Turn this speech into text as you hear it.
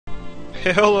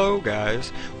Hello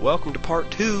guys, welcome to part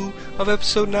 2 of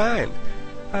episode 9.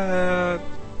 That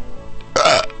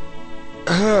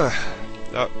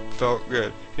felt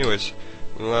good. Anyways,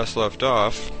 when we last left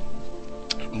off,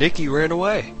 Nikki ran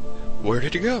away. Where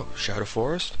did he go? Shadow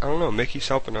Forest? I don't know, Mickey's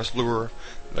helping us lure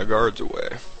the guards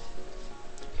away.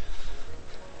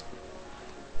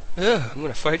 I'm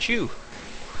gonna fight you.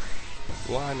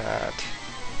 Why not?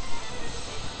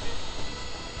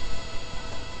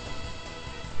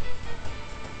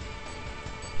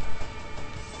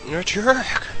 You're a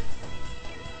jerk.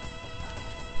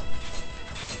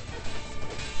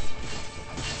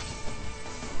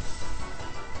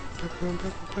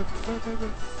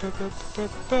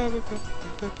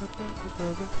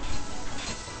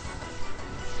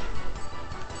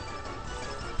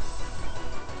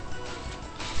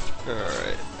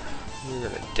 Alright. You're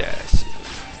gonna die soon.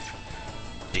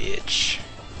 Bitch.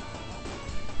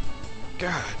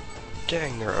 God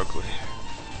dang, they're ugly.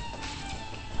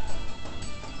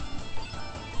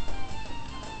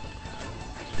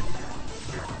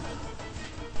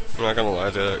 I'm not gonna lie,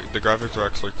 the graphics are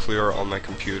actually clearer on my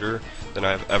computer than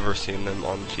I've ever seen them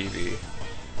on TV.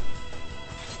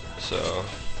 So,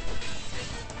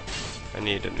 I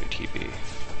need a new TV.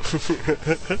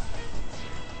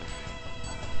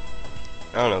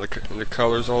 I don't know, the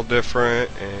color's all different,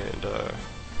 and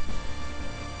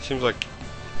seems like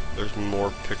there's more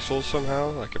pixels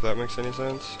somehow, like if that makes any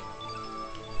sense.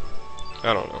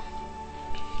 I don't know.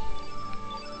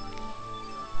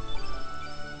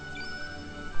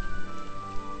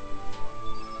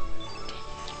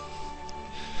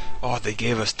 Oh, they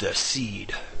gave us the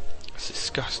seed. It's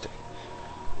disgusting.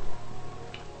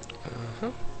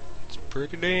 It's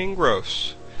pretty dang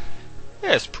gross.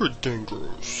 Yeah, it's pretty dang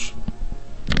gross.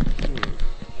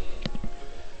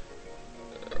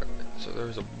 Alright, so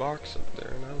there's a box up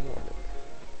there, and I want it.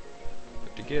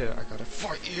 But to get it, I gotta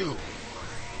fight you.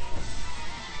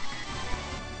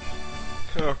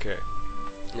 Okay.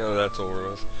 Now that's over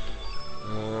with.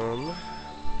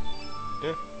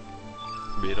 Yeah.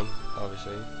 Beat him,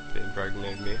 obviously. They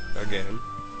impregnated me again.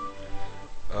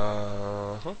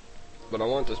 But I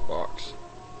want this box.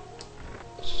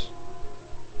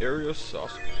 Area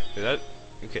sauce. Is that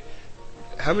okay?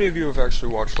 How many of you have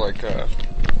actually watched like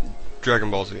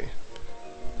Dragon Ball Z?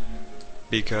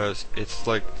 Because it's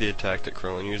like the attack that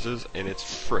Krillin uses, and it's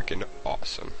frickin'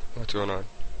 awesome. What's going on?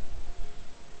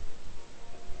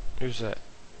 Who's that?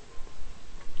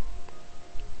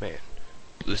 Man,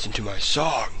 listen to my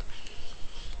song.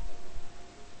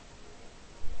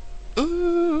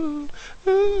 Ooh,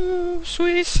 ooh,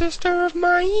 sweet sister of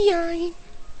mine.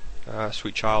 Ah,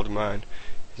 sweet child of mine.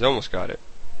 He's almost got it.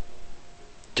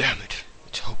 Damn it,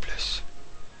 it's hopeless.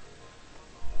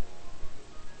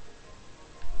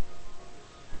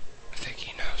 I think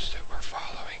he knows that we're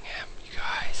following him, you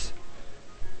guys.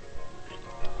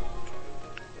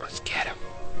 Let's get him.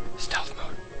 Stealth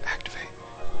mode, activate.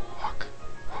 Walk,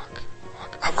 walk,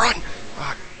 walk. Oh, run!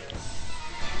 Walk.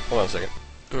 Hold on a second.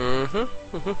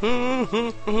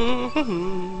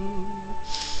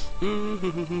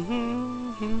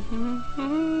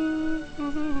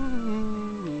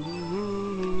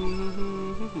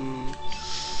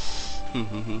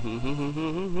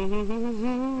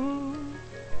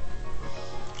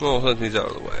 Well, let these out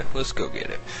of the way. Let's go get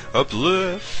it.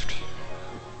 Uplift!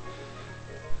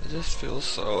 I just feel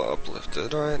so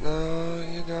uplifted right now,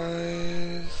 you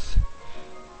guys.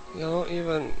 You don't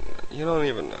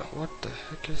even know. What the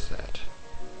heck is that?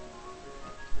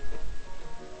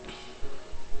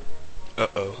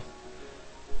 Uh-oh.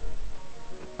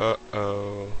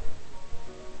 Uh-oh.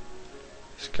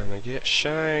 It's gonna get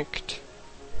shanked.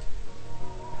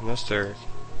 Unless are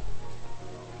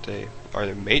they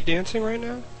mate dancing right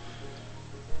now?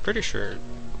 Pretty sure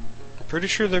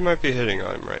they might be hitting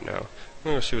on him right now.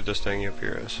 I'm gonna see what this thing up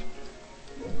here is.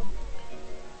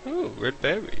 Ooh, red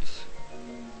berries.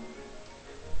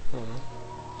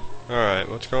 Alright,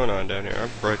 what's going on down here? I'm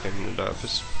breaking it up.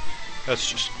 That's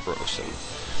just gross. And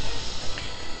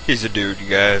he's a dude, you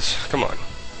guys. Come on.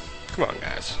 Come on,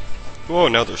 guys. Whoa,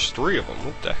 now there's 3 of them.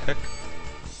 What the heck?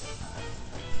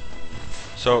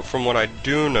 So, from what I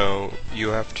do know,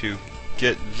 you have to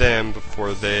get them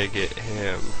before they get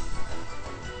him.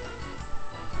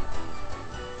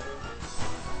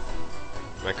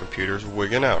 My computer's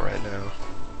wigging out right now.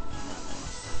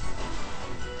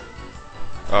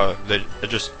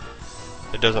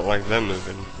 It doesn't like them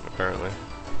moving, apparently.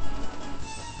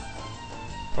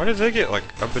 Why did they get like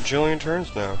a bajillion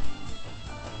turns now?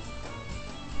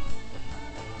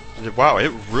 Wow,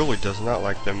 it really does not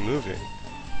like them moving.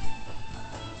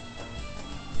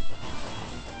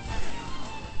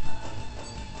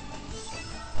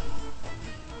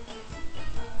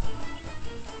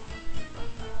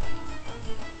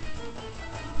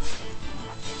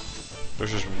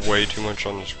 There's just way too much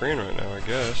on the screen right now, I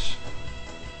guess.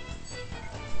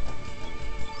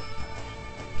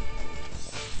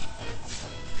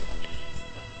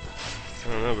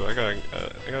 I don't know, but I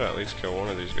gotta at least kill one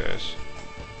of these guys.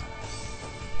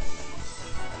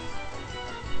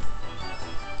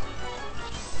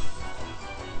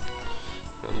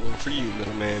 I'm going for you,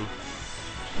 little man.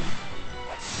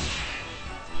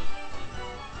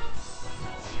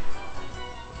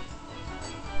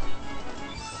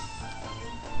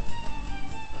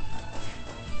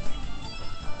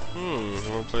 I'm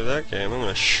gonna play that game. I'm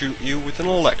gonna shoot you with an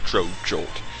electro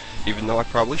jolt, even though I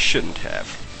probably shouldn't have.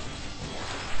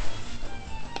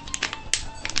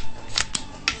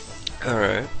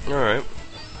 Alright, alright.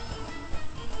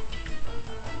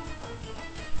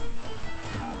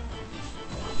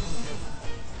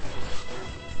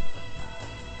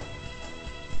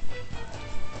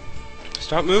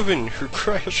 Stop moving, you're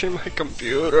crashing my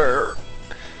computer.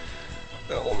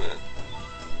 Element.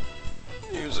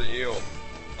 Use a yield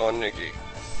on Nikki.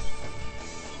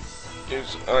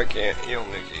 I can't heal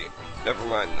Nikki. Never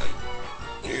mind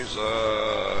then. Use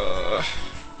a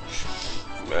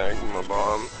magma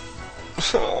bomb.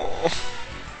 Oh.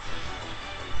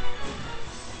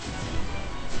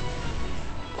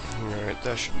 Alright,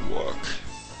 that should work.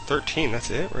 13, that's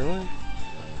it? Really?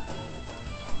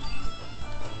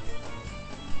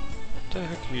 What the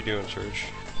heck are you doing, Surge?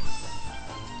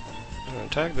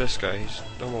 Attack this guy, he's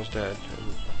almost dead.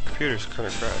 And the computer's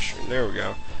kinda crashing. There we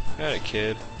go. Had a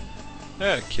kid.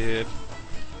 Had a kid.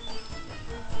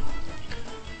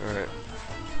 Alright.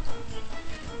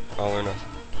 All or nothing.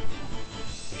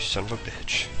 You son of a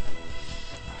bitch.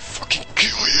 I'll fucking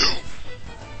kill you!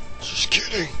 Just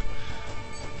kidding.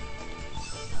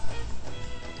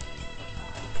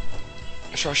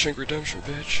 Shawshank Redemption,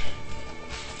 bitch.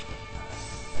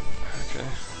 Okay.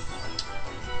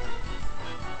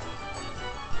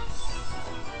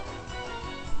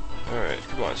 Alright,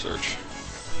 come on, Surge.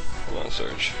 Come on,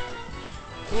 Surge.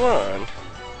 Come on.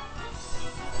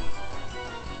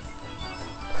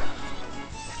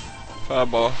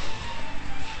 Fireball.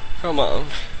 Come on.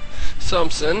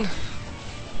 Something.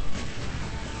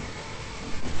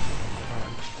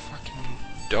 Fucking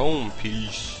dome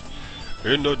piece.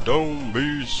 In the dome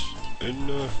piece. In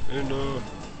the.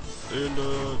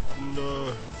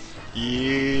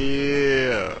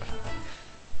 Yeah.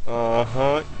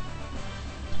 Uh-huh.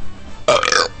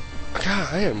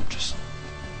 God, I am just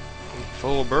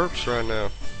full of burps right now,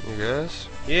 you guys.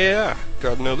 Yeah,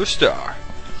 got another star.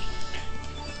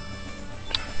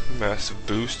 Massive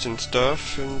boost and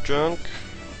stuff and junk.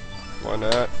 Why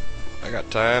not? I got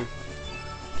time.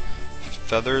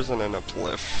 Feathers and an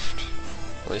uplift.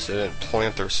 At least they didn't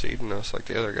plant their seed in us like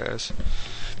the other guys.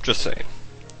 Just saying.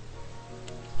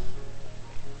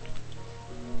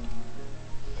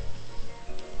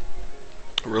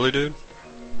 Really, dude?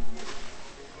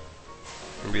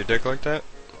 Gonna be a dick like that?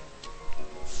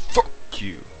 Fuck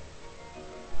you.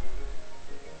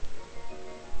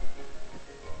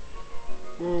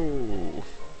 Whoa.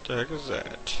 What the heck is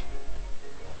that?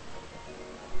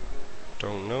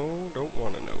 Don't know, don't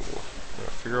wanna know.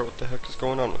 Gotta figure out what the heck is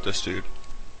going on with this dude.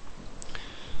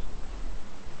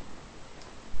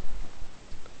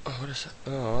 Oh, what is that?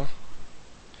 Oh.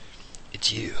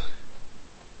 It's you.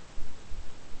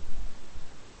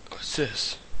 What's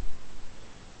this?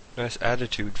 Nice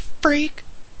attitude, freak!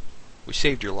 We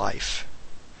saved your life.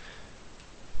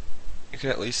 You can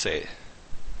at least say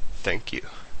thank you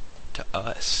to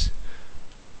us.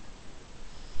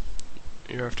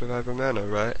 You're after Viper Mana,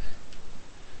 right?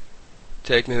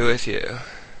 Take me with you.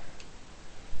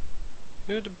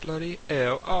 Who the bloody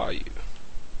hell are you?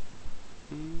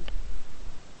 I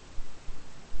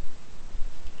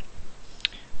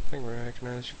think we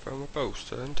recognize you from a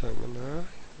poster and tell me now.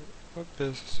 What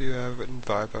business do you have in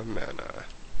Viper Mana?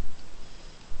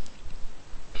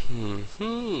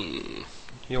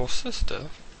 Your sister?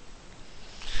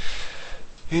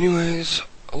 Anyways,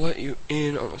 I'll let you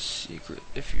in on a secret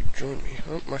if you join me.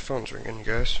 Oh, my phone's ringing, you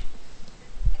guys.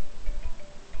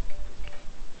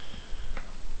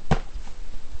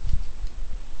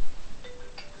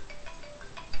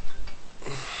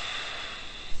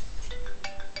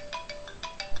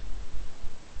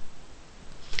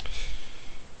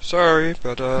 Sorry,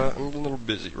 but I'm a little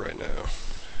busy right now.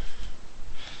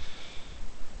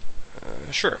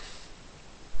 Sure.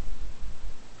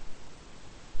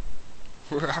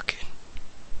 Rockin'.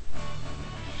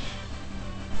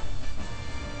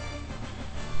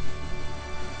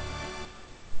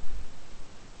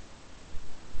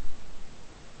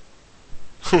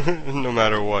 No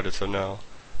matter what, it's a no.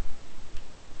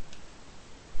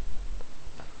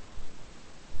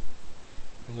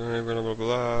 Blah blah blah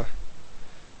blah.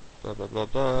 Blah blah blah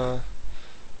blah.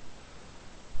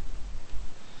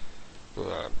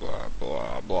 Blah blah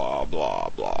blah blah blah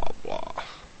blah blah.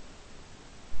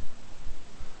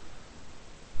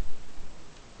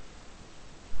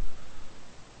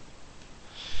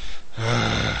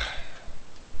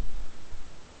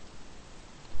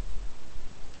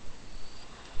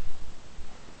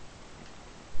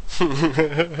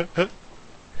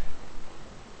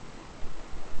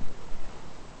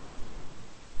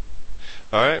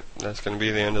 Alright, that's going to be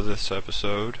the end of this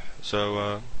episode.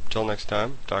 So, till next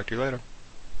time, talk to you later.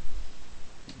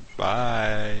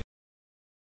 Bye.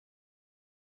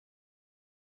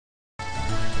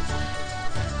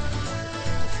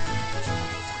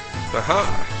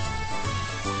 Aha!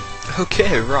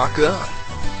 Okay, rock on.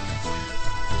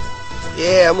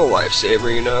 Yeah, I'm a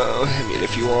lifesaver, you know. I mean,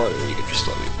 if you want, you can just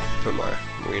let me put my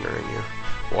wiener in you.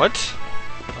 What?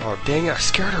 Oh, dang it, I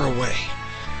scared her away.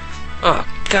 Oh,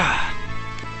 God.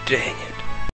 Dang it.